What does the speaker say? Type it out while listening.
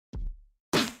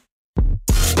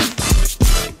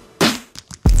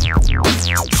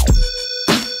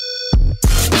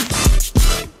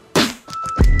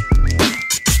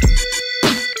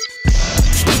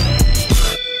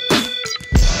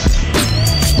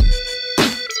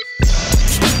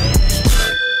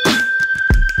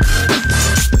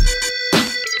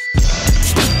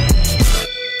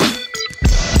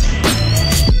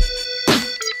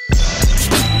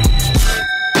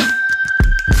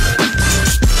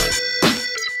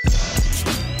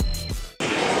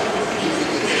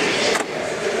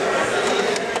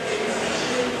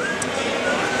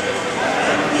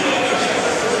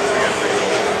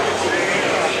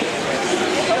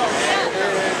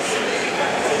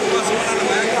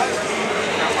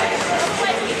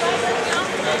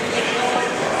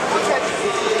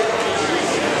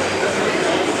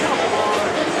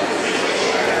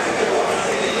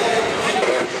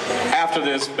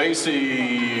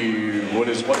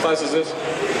What class is this?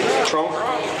 Trunk?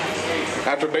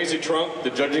 After basic trunk,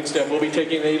 the judging staff will be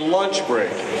taking a lunch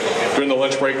break. During the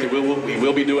lunch break, we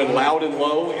will be doing loud and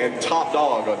low and top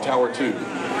dog on Tower 2.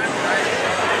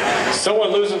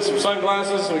 Someone losing some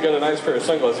sunglasses? We got a nice pair of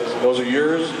sunglasses. Those are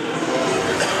yours?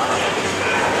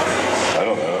 I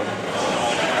don't know.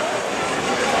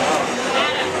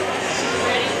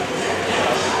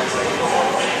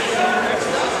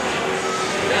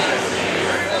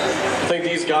 I think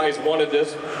these guys wanted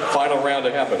this final round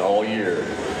to happen all year.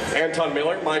 Anton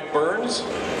Miller, Mike Burns.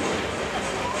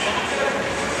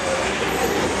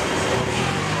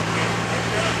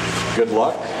 Good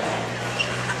luck.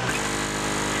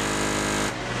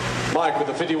 Mike with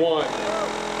the 51.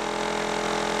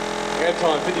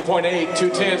 Anton, 50.8,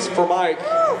 2/10 for Mike.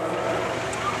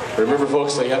 Remember,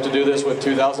 folks, they have to do this with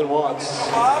 2,000 watts.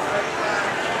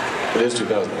 It is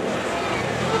 2,000.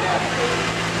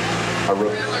 I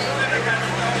wrote.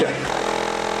 Yeah.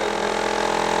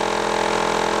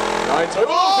 51-2.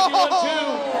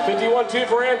 51-2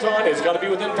 for Anton. It's got to be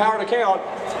within power to count.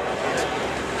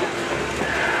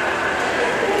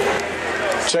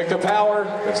 Check the power.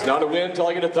 It's not a win until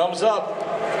I get a thumbs up.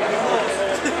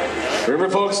 Remember,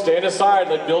 folks, stand aside.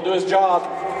 Let Bill do his job.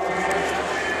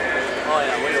 Oh,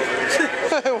 yeah, way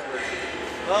over.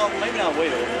 Well, maybe not way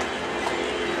over.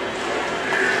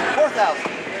 4,000.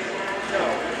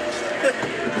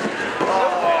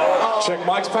 Check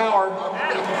Mike's power.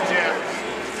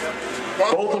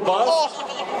 Both the bus.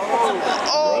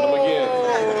 Run them again.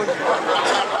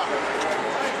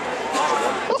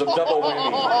 It's a double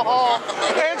whammy.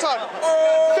 Anton,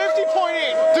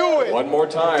 50.8. Do it. One more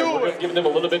time. We're going to give them a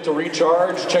little bit to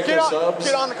recharge. Check their subs.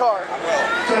 Get on the car.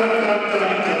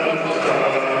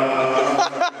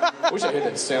 Wish I had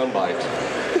that sound bite.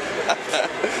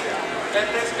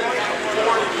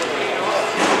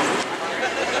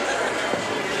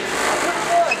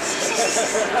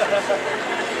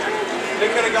 They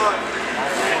could have gone.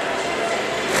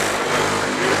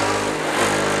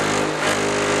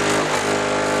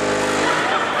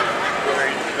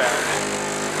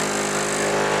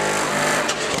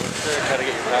 Try to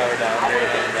get your power down there.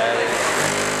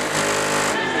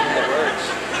 It works.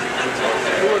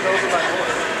 Who was over my door?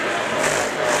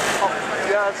 Oh,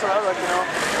 yeah, that's what I like to know.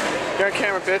 You're on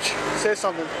camera, bitch. Say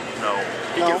something. No.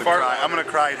 I'm gonna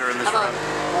cry during this run.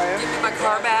 Give me my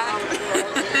car back.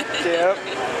 Yep.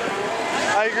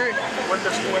 I agree. When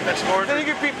this morning, Then you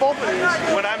can beat both of these.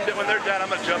 when they're done, I'm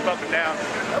gonna jump up and down.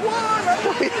 I won!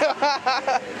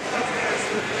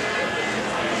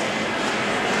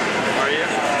 Are you?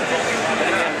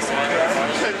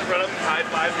 Just run up and high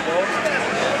five the ball.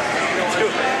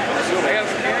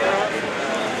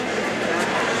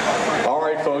 All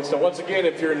right, folks. Now, once again,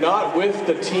 if you're not with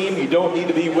the team, you don't need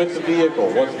to be with the vehicle.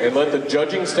 And let the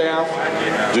judging staff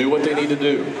do what they need to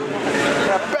do.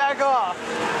 Now back off.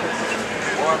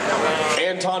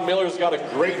 Anton Miller's got a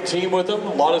great team with him,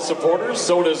 a lot of supporters.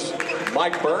 So does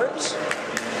Mike Burns.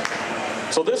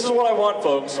 So this is what I want,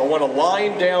 folks. I want a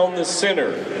line down the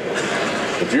center.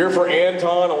 If you're for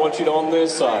Anton, I want you on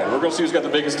this side. We're going to see who's got the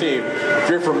biggest team. If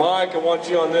you're for Mike, I want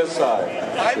you on this side.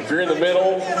 If you're in the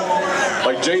middle,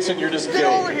 like Jason, you're just Get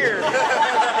over here.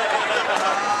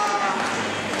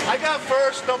 I got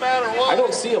first no matter what. I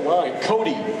don't see a line.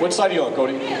 Cody, which side are you on,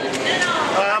 Cody?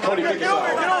 Cody, pick Get a over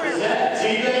here. side. Get over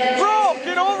here. Bro,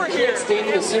 get over here. Stand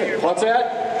in the center. What's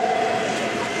that?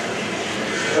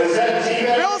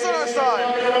 Bill's on our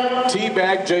side.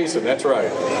 Teabag Jason, that's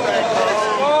right.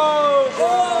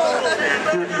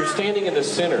 You're standing in the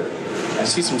center. I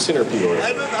see some center people.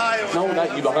 No,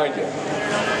 not you, behind you.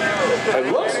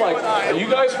 It looks like, are you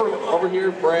guys from over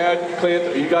here, Brad,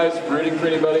 Clint, are you guys rooting for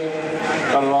anybody?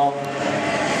 Not at all?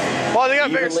 Well, they got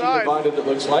a bigger Evenly side. divided, it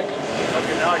looks like.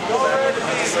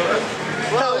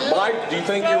 Mike, do you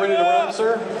think you're ready to run,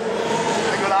 sir?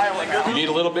 in Iowa. You need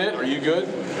a little bit? Are you good?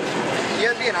 You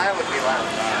have to be in Iowa to be loud.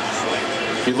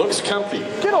 He looks comfy.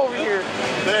 Get over here.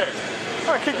 There. I'm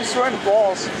gonna kick you straight in the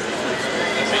balls.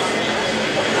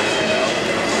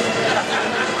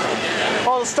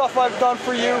 All the stuff I've done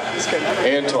for you. Just kidding.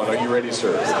 Anton, are you ready,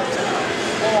 sir?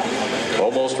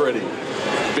 Almost ready.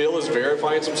 Bill is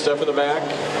verifying some stuff in the back,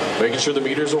 making sure the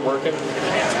meters are working.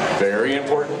 Very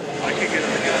important. I can get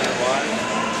it together.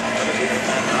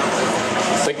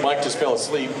 I think Mike just fell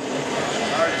asleep.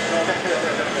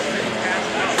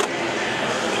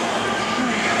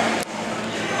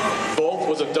 Both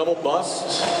was a double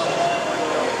bust.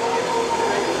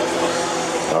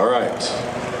 All right.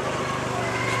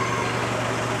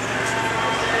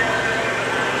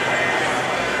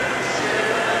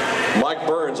 Mike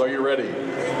Burns, are you ready?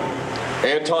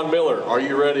 Anton Miller, are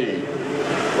you ready?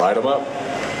 Light them up.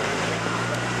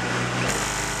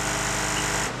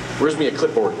 Where's me a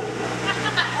clipboard?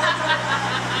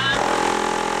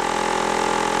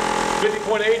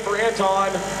 50.8 for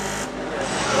Anton.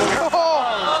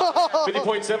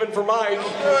 50.7 for Mike.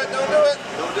 Don't do it, don't do it.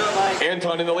 Don't do it, Mike.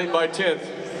 Anton in the lead by 10th.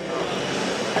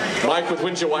 Mike with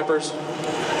windshield wipers.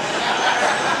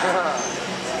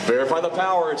 Verify the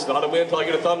power. It's not a win until I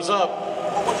get a thumbs up.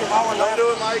 Don't do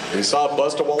it, Mike. We saw a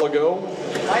bust a while ago.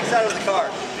 Mike's out of the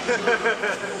car.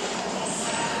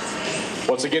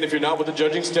 Once again, if you're not with the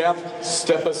judging staff,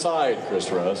 step aside,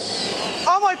 Chris Russ.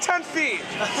 I'm like 10 feet.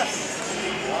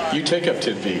 You take up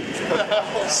 10 feet.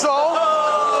 So?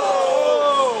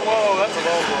 Whoa, that's a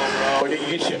low blow, bro. Okay,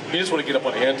 you just want to get up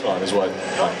on Anton is what.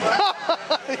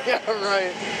 Yeah,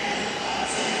 right.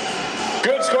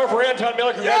 Good score for Anton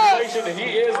Miller. Congratulations. Yes!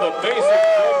 He is the basic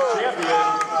champion.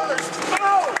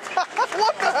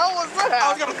 What the hell was that?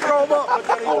 I was going to throw him up.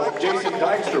 Oh, Jason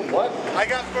Dykstra, what? I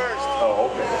got first.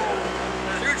 Oh, okay.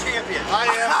 You're champion. I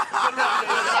am.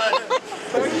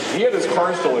 He had his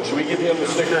car stolen. Should we give him the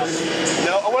sticker?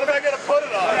 No, what am I going to put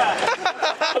it on?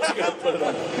 What's he going to put it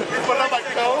on? Put it on my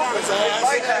coat?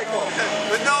 Bicycle.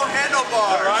 With no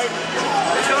handlebars. Right?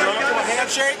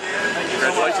 Handshake.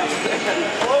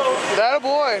 That a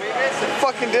boy.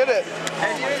 Fucking did it.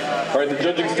 All right, the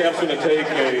judging staff's going to take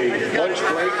a lunch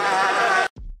break.